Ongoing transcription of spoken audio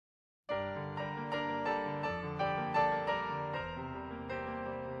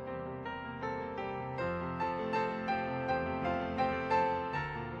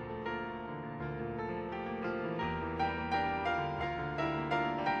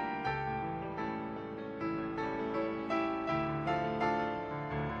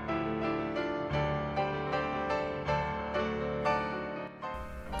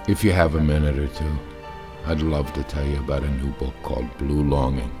If you have a minute or two, I'd love to tell you about a new book called Blue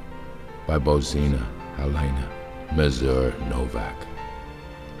Longing by Bozena Helena Mazur-Nowak.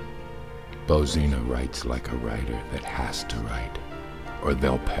 Bozena writes like a writer that has to write, or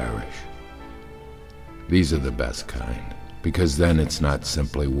they'll perish. These are the best kind, because then it's not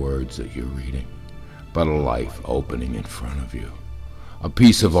simply words that you're reading, but a life opening in front of you. A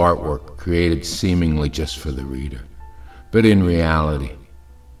piece of artwork created seemingly just for the reader, but in reality,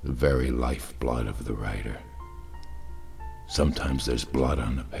 the very lifeblood of the writer. Sometimes there's blood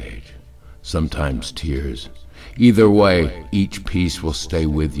on the page, sometimes tears. Either way, each piece will stay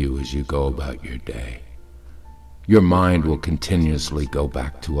with you as you go about your day. Your mind will continuously go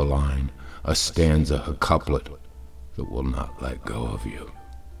back to a line, a stanza, a couplet that will not let go of you.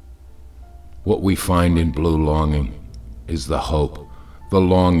 What we find in Blue Longing is the hope, the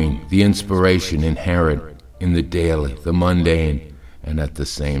longing, the inspiration inherent in the daily, the mundane, and at the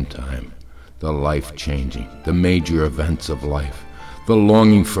same time, the life-changing, the major events of life, the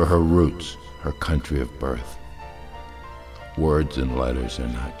longing for her roots, her country of birth. Words and letters are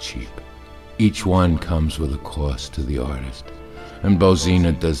not cheap. Each one comes with a cost to the artist, and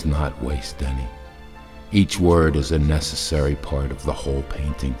Bozena does not waste any. Each word is a necessary part of the whole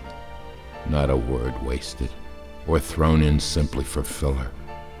painting, not a word wasted or thrown in simply for filler.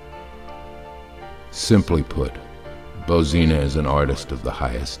 Simply put, Bozena is an artist of the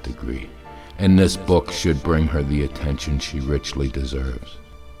highest degree, and this book should bring her the attention she richly deserves.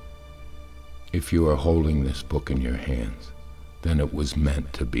 If you are holding this book in your hands, then it was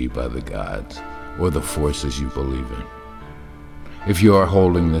meant to be by the gods or the forces you believe in. If you are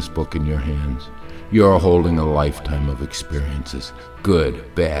holding this book in your hands, you are holding a lifetime of experiences,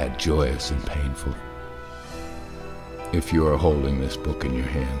 good, bad, joyous, and painful. If you are holding this book in your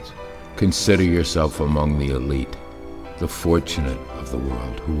hands, consider yourself among the elite, the fortunate of the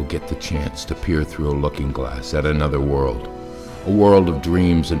world who will get the chance to peer through a looking glass at another world, a world of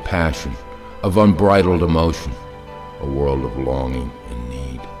dreams and passion, of unbridled emotion, a world of longing and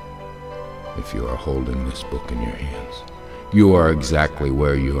need. If you are holding this book in your hands, you are exactly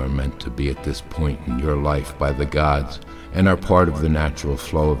where you are meant to be at this point in your life by the gods and are part of the natural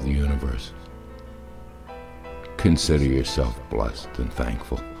flow of the universe. Consider yourself blessed and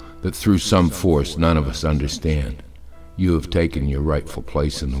thankful that through some force none of us understand, you have taken your rightful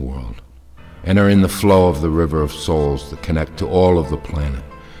place in the world and are in the flow of the river of souls that connect to all of the planet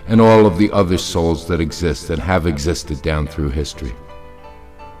and all of the other souls that exist and have existed down through history.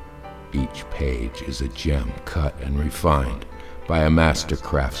 Each page is a gem cut and refined by a master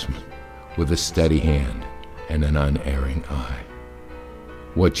craftsman with a steady hand and an unerring eye.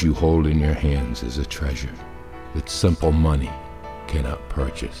 What you hold in your hands is a treasure that simple money cannot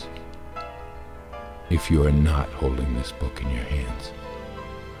purchase. If you are not holding this book in your hands,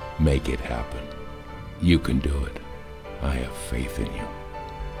 make it happen. You can do it. I have faith in you.